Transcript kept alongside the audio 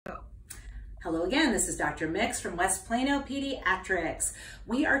Hello again, this is Dr. Mix from West Plano Pediatrics.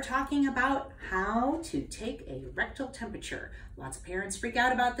 We are talking about how to take a rectal temperature. Lots of parents freak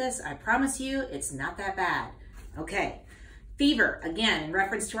out about this. I promise you, it's not that bad. Okay, fever, again, in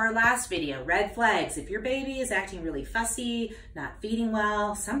reference to our last video, red flags. If your baby is acting really fussy, not feeding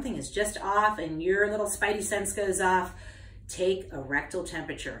well, something is just off and your little spidey sense goes off, take a rectal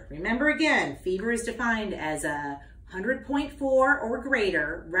temperature. Remember again, fever is defined as a 100.4 or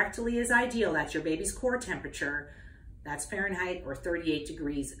greater. Rectally is ideal. That's your baby's core temperature. That's Fahrenheit or 38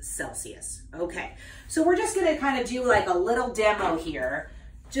 degrees Celsius. Okay, so we're just gonna kind of do like a little demo here.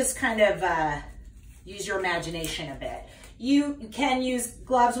 Just kind of use your imagination a bit. You can use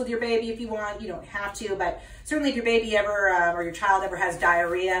gloves with your baby if you want. You don't have to, but certainly if your baby ever or your child ever has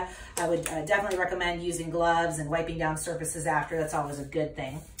diarrhea, I would definitely recommend using gloves and wiping down surfaces after. That's always a good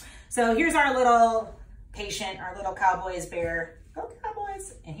thing. So here's our little patient, our little Cowboys bear. Go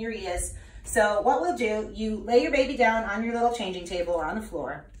Cowboys! And here he is. So what we'll do, you lay your baby down on your little changing table or on the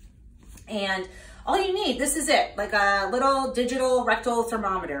floor, and all you need, this is it, like a little digital rectal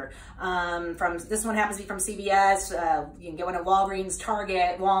thermometer. This one happens to be from CVS. You can get one at Walgreens,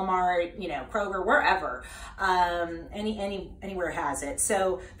 Target, Walmart, Kroger, wherever. Anywhere has it.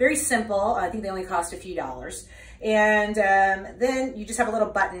 So very simple. I think they only cost a few dollars. And then you just have a little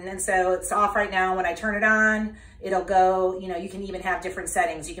button, and so it's off right now. When I turn it on, it'll go, you can even have different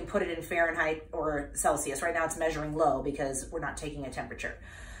settings. You can put it in Fahrenheit or Celsius. Right now it's measuring low because we're not taking a temperature.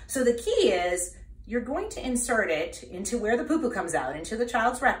 So the key is you're going to insert it into where the poo-poo comes out, into the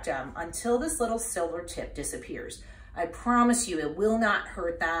child's rectum, until this little silver tip disappears. I promise you it will not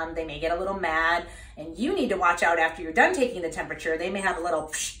hurt them. They may get a little mad, and you need to watch out after you're done taking the temperature. They may have a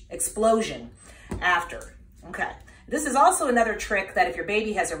little explosion after. Okay, this is also another trick that if your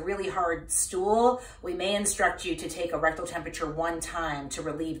baby has a really hard stool, we may instruct you to take a rectal temperature one time to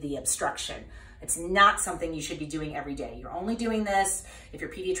relieve the obstruction. It's not something you should be doing every day. You're only doing this if your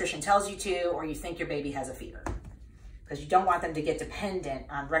pediatrician tells you to, or you think your baby has a fever, because you don't want them to get dependent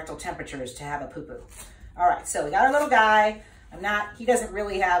on rectal temperatures to have a poo-poo. All right, so we got our little guy. He doesn't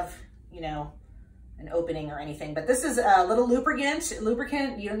really have, an opening or anything, but this is a little lubricant.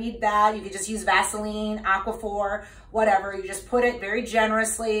 You don't need that. You could just use Vaseline, Aquaphor, whatever. You just put it very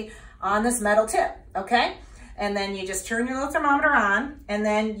generously on this metal tip, okay? And then you just turn your little thermometer on, and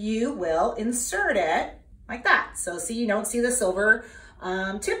then you will insert it like that. So see, you don't see the silver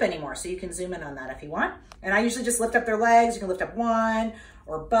tip anymore, so you can zoom in on that if you want. And I usually just lift up their legs. You can lift up one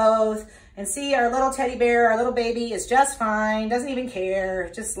or both, and see our little teddy bear, our little baby is just fine, doesn't even care,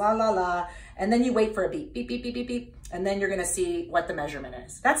 just la la la. And then you wait for a beep, beep, beep, beep, beep, beep, and then you're gonna see what the measurement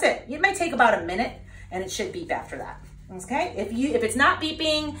is. That's it. It may take about a minute, and it should beep after that, okay? If it's not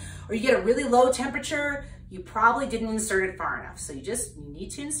beeping, or you get a really low temperature, you probably didn't insert it far enough. So you need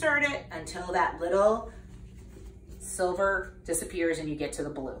to insert it until that little silver disappears and you get to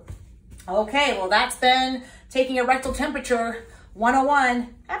the blue. Okay, well that's been taking a rectal temperature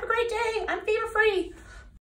 101. Have a great day. I'm fever free.